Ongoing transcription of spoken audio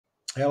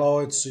Hello,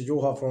 it's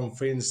Juha from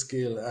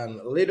FinSkill and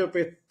a little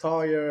bit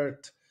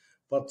tired,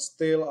 but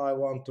still I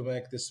want to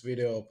make this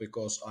video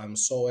because I'm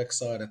so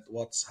excited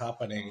what's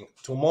happening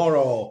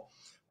tomorrow.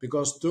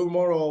 Because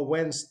tomorrow,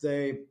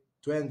 Wednesday,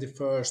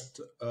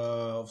 21st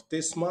of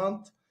this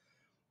month,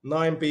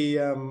 9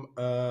 p.m.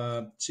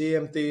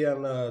 GMT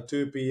and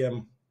 2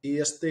 p.m.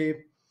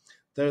 EST,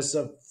 there's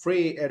a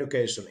free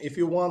education. If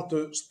you want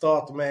to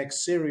start to make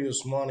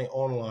serious money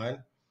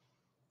online,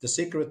 the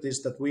secret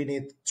is that we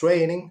need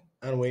training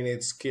and we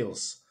need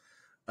skills.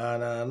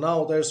 And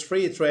now there's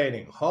free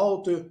training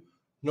how to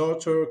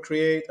nurture,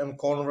 create, and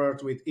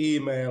convert with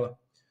email,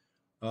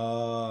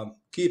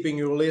 keeping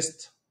your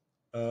list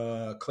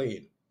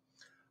clean.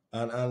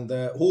 And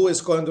who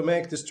is going to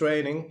make this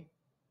training?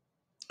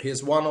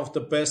 He's one of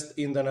the best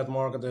internet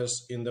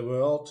marketers in the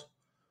world,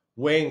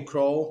 Wayne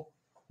Crow,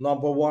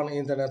 number one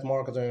internet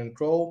marketer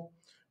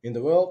in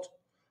the world.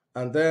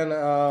 And then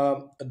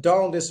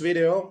down this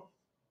video,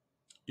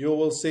 you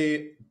will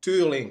see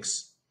two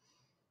links.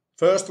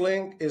 First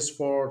link is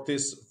for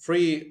this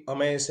free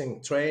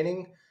amazing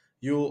training.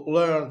 You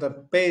learn the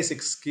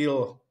basic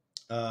skill,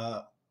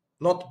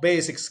 not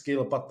basic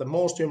skill, but the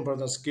most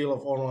important skill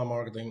of online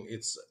marketing.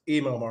 It's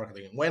email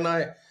marketing. When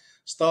I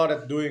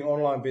started doing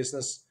online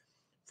business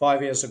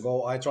 5 years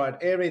ago, I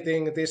tried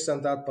everything, this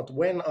and that, but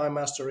when I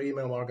master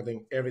email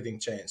marketing, everything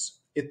changed.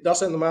 It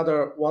doesn't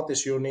matter what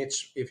is your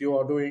niche. If you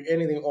are doing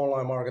anything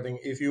online marketing,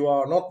 if you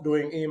are not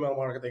doing email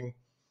marketing,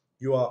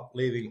 you are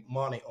leaving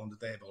money on the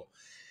table.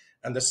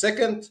 And the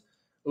second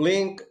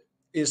link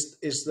is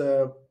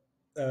the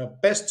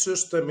best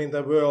system in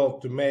the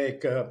world to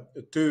make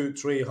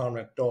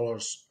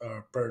 $200-300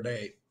 per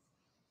day.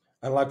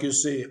 And like you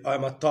see,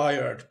 I'm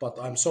tired, but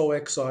I'm so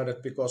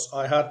excited because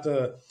I had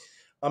the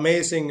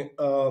amazing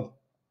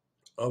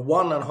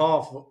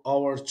 1.5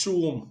 hour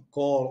Zoom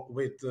call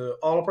with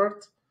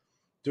Albert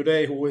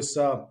today, who is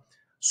a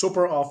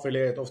super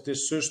affiliate of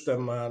this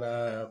system, and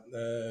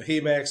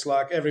he makes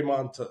like every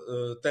month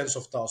tens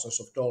of thousands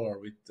of dollars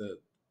with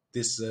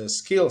these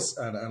skills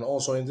and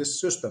also in this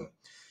system.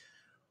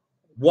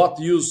 What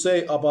you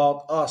say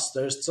about us?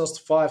 There's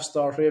just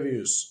 5-star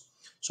reviews.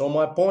 So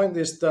my point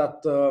is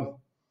that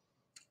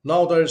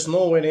now there is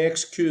no any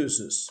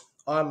excuses.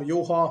 I'm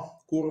Juha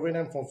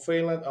Kurvinen from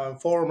Finland. I'm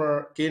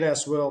former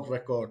Guinness World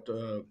Record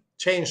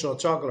chainsaw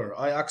juggler.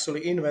 I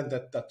actually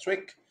invented that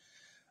trick,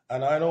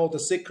 and I know the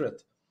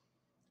secret.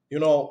 You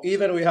know,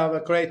 even we have a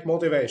great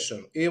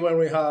motivation, even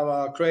we have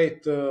a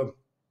great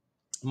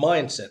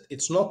mindset,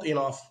 it's not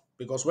enough.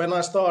 Because when I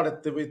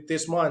started with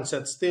this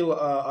mindset, still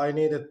I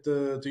needed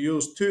to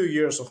use 2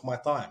 years of my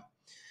time.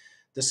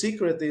 The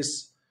secret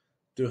is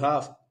to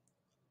have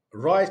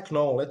right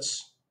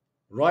knowledge,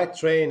 right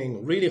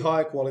training, really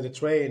high quality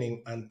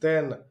training, and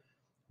then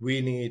we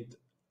need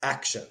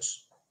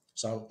actions.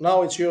 So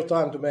now it's your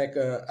time to make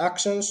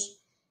actions.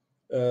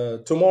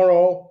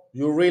 Tomorrow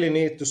you really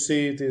need to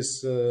see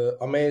this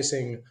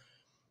amazing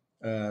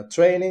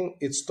training.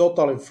 It's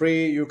totally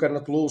free. You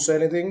cannot lose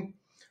anything.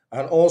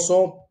 And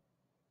also,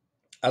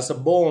 as a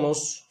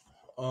bonus,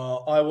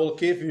 I will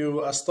give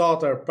you a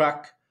starter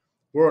pack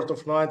worth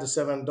of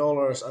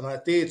 $97, and I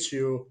teach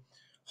you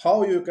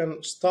how you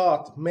can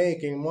start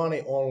making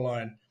money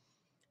online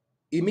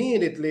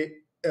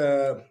immediately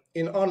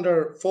in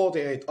under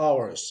 48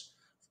 hours.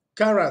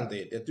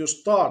 Guaranteed that you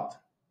start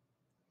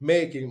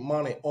making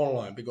money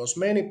online, because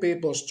many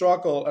people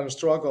struggle and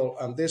struggle,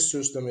 and this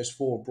system is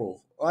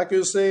foolproof. Like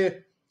you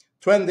see,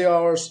 20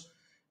 hours,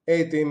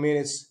 18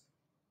 minutes,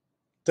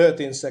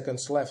 13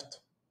 seconds left.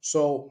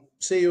 So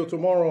see you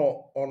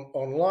tomorrow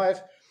on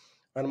live.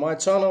 And my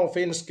channel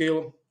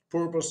FinSkill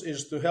purpose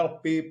is to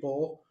help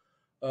people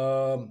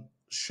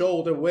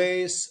show the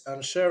ways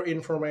and share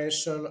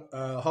information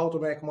how to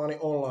make money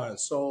online.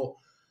 So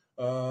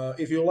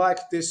if you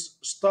like this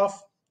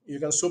stuff, you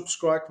can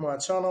subscribe my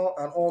channel,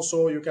 and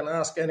also you can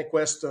ask any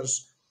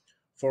questions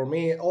for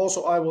me.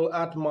 Also, I will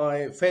add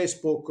my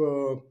Facebook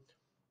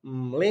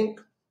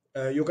link.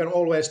 You can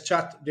always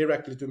chat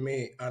directly to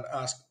me and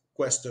ask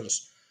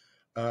questions.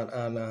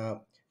 And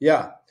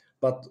yeah,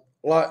 but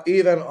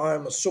even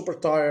I'm super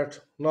tired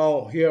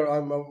now. Here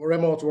I'm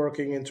remote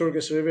working in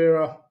Turkish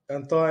Riviera,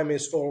 and time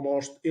is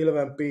almost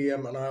 11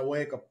 p.m. and I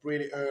wake up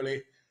really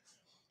early.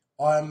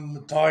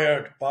 I'm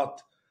tired,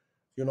 but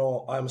you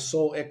know, I'm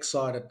so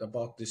excited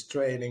about this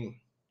training.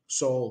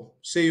 So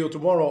see you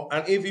tomorrow.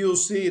 And if you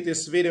see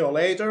this video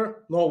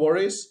later, no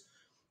worries,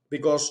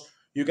 because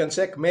you can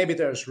check, maybe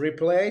there's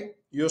replay,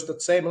 use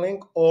that same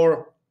link,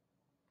 or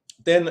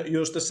then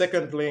use the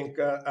second link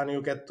and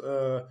you get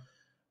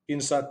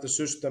inside the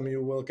system,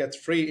 you will get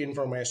free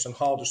information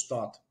how to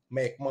start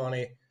make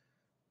money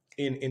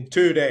in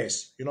 2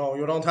 days. You know,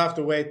 you don't have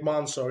to wait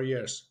months or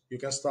years. You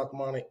can start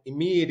money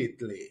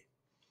immediately.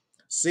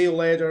 See you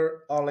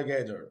later,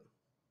 alligator.